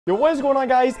Yo, what is going on,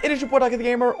 guys? It is your boy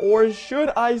DuckyTheGamer, or should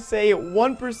I say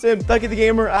 1%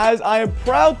 DuckyTheGamer, as I am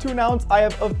proud to announce I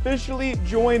have officially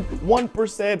joined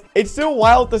 1%. It's still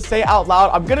wild to say out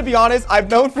loud. I'm gonna be honest, I've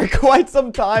known for quite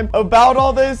some time about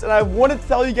all this, and I've wanted to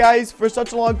tell you guys for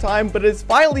such a long time, but it's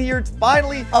finally here. It's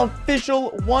finally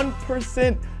official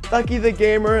 1%.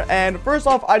 DuckyTheGamer. And first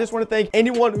off, I just want to thank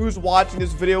anyone who's watching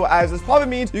this video, as this probably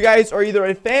means you guys are either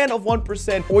a fan of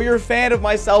 1% or you're a fan of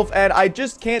myself, and I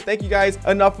just can't thank you guys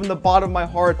enough from the bottom of my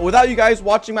heart. Without you guys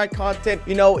watching my content,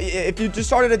 you know, if you just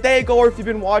started a day ago or if you've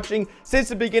been watching since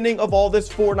the beginning of all this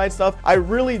Fortnite stuff, I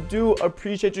really do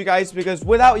appreciate you guys, because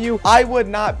without you, I would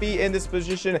not be in this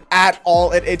position at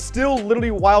all. It's still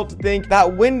literally wild to think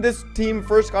that when this team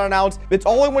first got announced, it's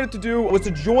all I wanted to do was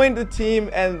to join the team,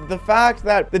 and the fact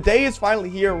that the day is finally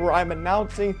here where I'm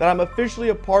announcing that I'm officially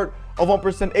a part of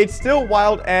 1%. It's still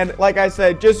wild, and like I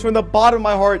said, just from the bottom of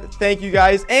my heart, thank you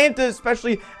guys, and to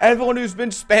especially everyone who's been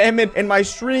spamming in my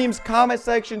streams, comment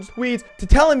sections, tweets, to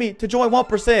telling me to join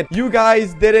 1%. You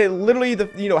guys did it. Literally,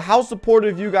 how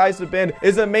supportive you guys have been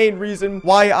is the main reason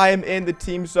why I am in the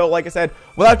team. So like I said,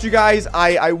 without you guys,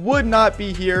 I would not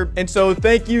be here. And so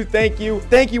thank you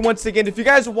once again. If you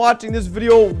guys are watching this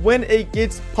video when it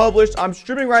gets published, I'm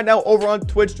streaming right now over on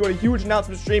Twitch, doing a huge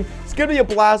announcement stream. It's gonna be a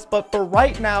blast, but for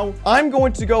right now, I'm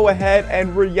going to go ahead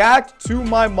and react to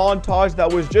my montage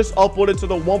that was just uploaded to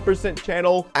the 1%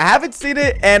 channel. I haven't seen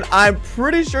it, and I'm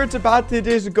pretty sure it's about to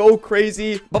just go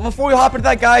crazy. But before we hop into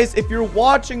that, guys, if you're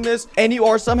watching this and you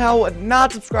are somehow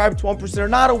not subscribed to 1% or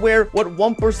not aware what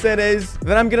 1% is,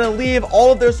 then I'm gonna leave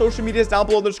all of their social medias down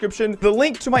below in the description. The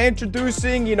link to my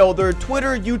introducing, their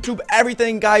Twitter, YouTube,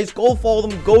 everything, guys. Go follow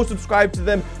them, go subscribe to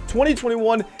them.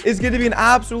 2021 is going to be an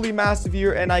absolutely massive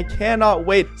year, and I cannot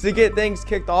wait to get things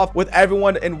kicked off with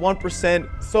everyone in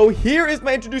 1%. So here is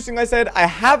my introducing. Like I said, I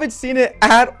haven't seen it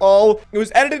at all. It was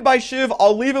edited by Shiv.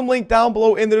 I'll leave him linked down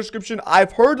below in the description.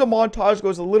 I've heard the montage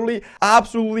goes literally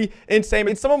absolutely insane.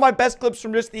 It's some of my best clips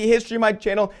from just the history of my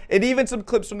channel, and even some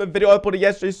clips from the video I put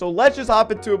yesterday. So let's just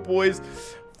hop into it, boys.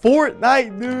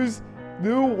 Fortnite news,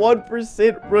 new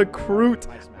 1% recruit.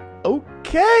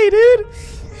 Okay, dude.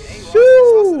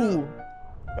 Shoo.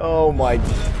 Oh my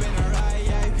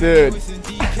dude. This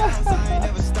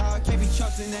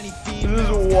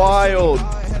is wild,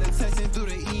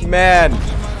 man.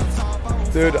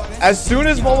 Dude, as soon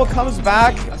as Momo comes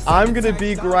back, I'm gonna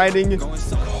be grinding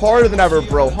harder than ever,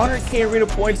 bro. 100k arena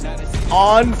points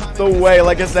on the way.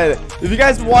 Like I said, if you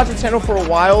guys watch the channel for a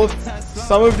while,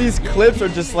 some of these clips are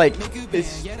just like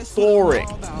historic.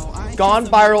 Gone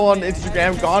viral on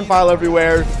Instagram, gone viral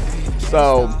everywhere.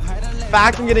 So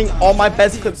fact I'm getting all my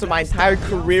best clips of my entire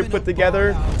career put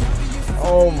together.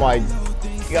 Oh my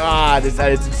god, is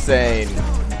insane.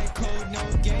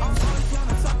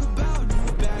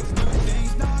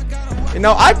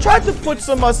 I've tried to put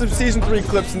some season 3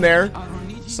 clips in there.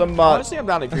 Honestly, I'm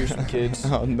down to agree with some kids.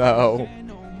 Oh no.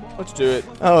 Let's do it.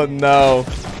 Oh no.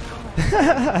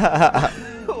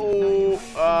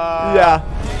 Yeah,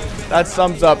 that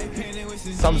sums up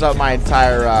my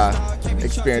entire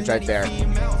experience right there.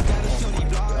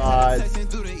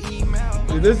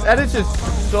 Dude, this edit's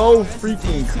just so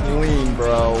freaking clean,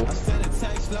 bro.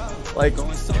 Like,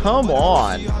 come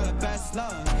on.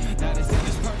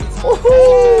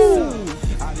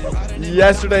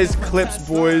 Yesterday's clips,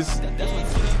 boys.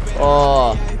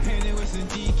 Oh.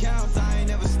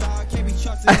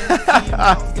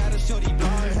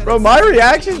 Bro, my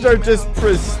reactions are just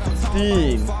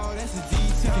pristine.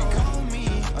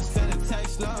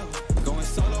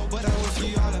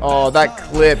 Oh, that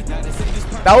clip.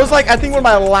 That was like, I think, one of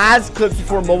my last clips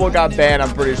before Momo got banned,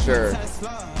 I'm pretty sure.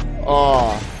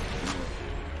 Oh.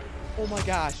 Oh my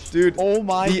gosh. Dude, oh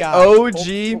my gosh.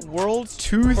 The OG world's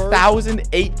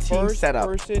 2018 setup.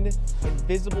 First-person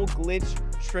invisible glitch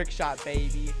trick shot,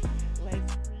 baby.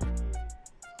 Let's...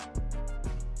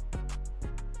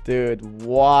 Dude,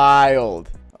 wild.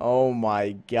 Oh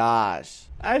my gosh.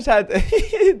 I just had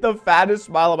the fattest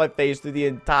smile on my face through the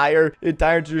entire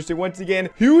introduction. Once again,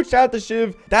 huge shout out to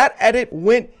Shiv. That edit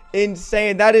went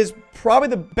insane. That is probably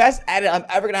the best edit I'm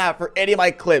ever gonna have for any of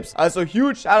my clips. So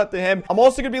huge shout out to him. I'm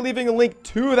also gonna be leaving a link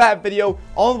to that video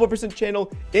on the 1%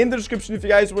 channel in the description. If you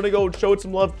guys want to go show it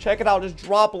some love, check it out. Just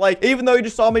drop a like. Even though you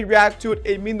just saw me react to it,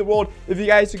 it means the world if you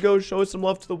guys could go show some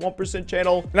love to the 1%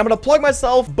 channel. And I'm gonna plug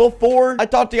myself before I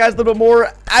talk to you guys a little bit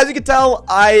more. As you can tell,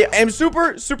 I am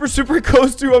super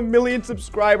close to 1 million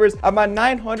subscribers. I'm at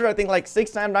 900, I think like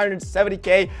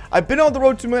 970k. I've been on the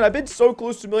road to 1 million. I've been so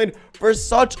close to 1 million for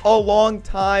such a long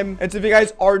time. And so if you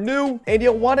guys are new and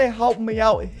you want to help me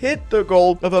out hit the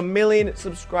goal of 1 million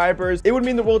subscribers, it would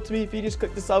mean the world to me if you just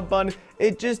click the sub button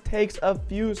It just takes a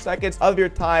few seconds of your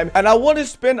time. And I want to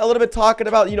spend a little bit talking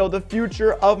about, you know, the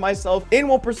future of myself in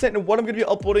 1% and what I'm going to be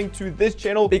uploading to this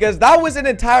channel, because that was an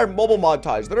entire mobile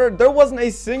montage. There wasn't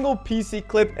a single PC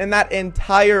clip in that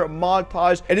entire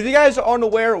montage. And if you guys are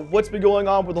unaware what's been going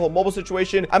on with the whole mobile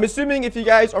situation, I'm assuming if you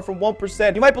guys are from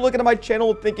 1%, you might be looking at my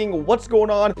channel thinking, what's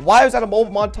going on? Why is that a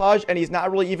mobile montage and he's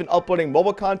not really even uploading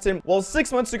mobile content? Well,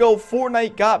 6 months ago,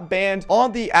 Fortnite got banned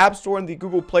on the App Store and the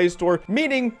Google Play Store,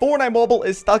 meaning Fortnite Mobile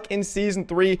is stuck in Season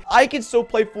 3. I can still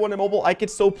play Fortnite Mobile. I can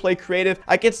still play creative.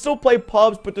 I can still play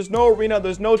pubs, but there's no arena.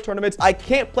 There's no tournaments. I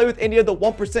can't play with any of the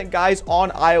 1% guys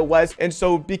on iOS. And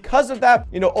so because of that,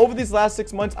 you know, over these last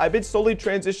 6 months, I've been slowly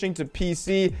transitioning to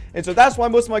PC. And so that's why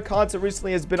most of my content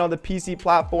recently has been on the PC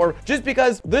platform, just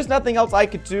because there's nothing else I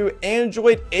could do.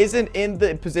 Android isn't in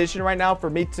the position right now for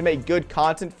me to make good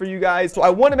content for you guys. So I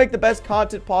want to make the best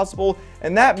content possible.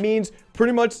 And that means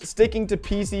pretty much sticking to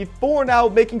PC for now,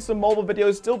 making some mobile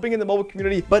videos, still being in the mobile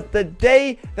community. But the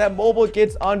day that mobile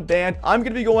gets unbanned, I'm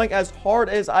going to be going as hard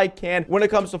as I can when it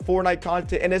comes to Fortnite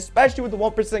content, and especially with the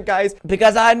 1% guys,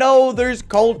 because I know there's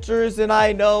cultures and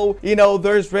I know, you know,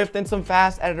 there's Rift and some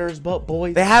fast editors, but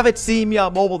boys, they haven't seen me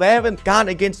on mobile. They haven't gone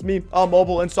against me on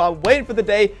mobile. And so I'm waiting for the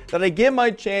day that I get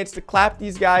my chance to clap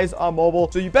these guys on mobile.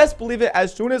 So you best believe it,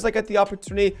 as soon as I get the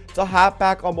opportunity to hop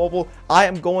back on mobile, I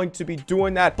am going to be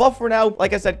doing that. But for now,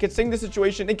 like I said, considering the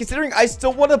situation and considering I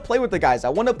still want to play with the guys, I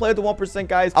want to play with the 1%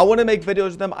 guys, I want to make videos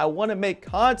with them, I want to make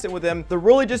content with them, there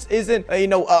really just isn't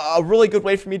a really good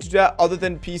way for me to do that other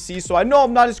than PC. So I know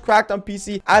I'm not as cracked on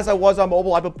PC as I was on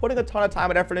mobile. I've been putting a ton of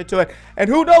time and effort into it, and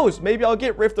who knows, maybe I'll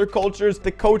get Rift or Cultures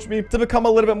to coach me to become a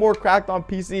little bit more cracked on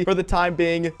PC for the time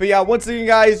being. But yeah, once again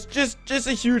guys, just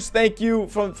a huge thank you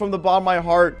from the bottom of my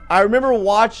heart. I remember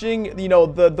watching, you know,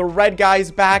 the red guys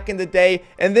back in the day,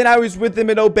 and then I was with them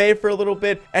in Obey for a little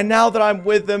bit, and now that I'm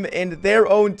with them in their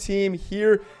own team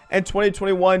here in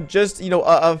 2021, just, you know,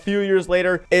 a few years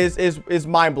later, is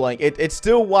mind-blowing. It's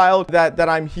still wild that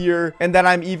I'm here and that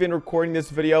I'm even recording this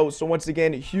video. So once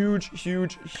again, huge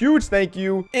thank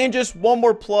you. And just one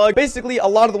more plug, basically a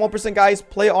lot of the 1% guys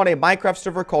play on a Minecraft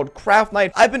server called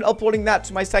Fortnite. I've been uploading that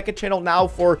to my second channel now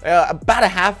for about a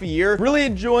half a year, really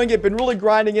enjoying it, been really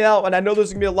grinding it out, and I know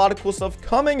there's gonna be a lot of cool stuff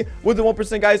coming with the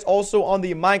 1% guys also on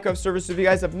the Minecraft server. So if you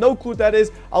guys have no clue what that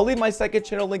is, I'll leave my second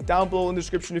channel link down below in the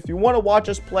description if you want to watch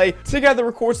us play together,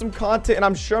 record some content. And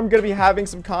I'm sure I'm going to be having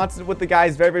some content with the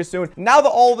guys very soon. Now that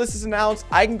all of this is announced,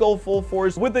 I can go full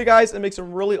force with the guys and make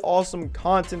some really awesome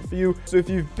content for you. So if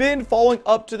you've been following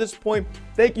up to this point,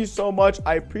 thank you so much.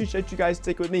 I appreciate you guys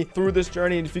sticking with me through this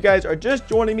journey. And if you guys are just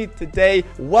joining me today,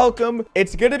 welcome.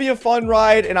 It's going to be a fun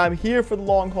ride, and I'm here for the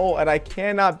long haul, and I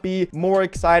cannot be more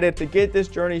excited to get this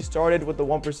journey started with the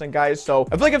 1% guys. So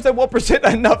I feel like I've said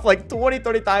 1% enough like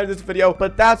 20-30 times in this video,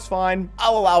 but that's fine.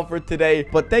 I'll allow for today.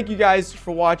 But thank you guys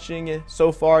for watching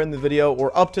so far in the video,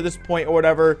 or up to this point or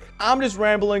whatever. I'm just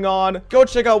rambling on. Go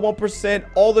check out 1%.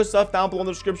 All the stuff down below in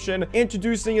the description.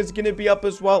 Introducing is going to be up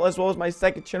as well as my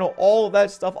second channel. All of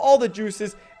that stuff, all the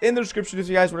juices in the description if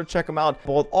you guys want to check them out.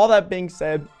 But with all that being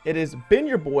said, it has been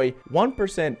your boy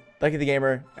 1%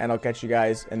 DuckyTheGamer, and I'll catch you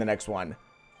guys in the next one.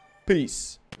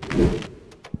 Peace.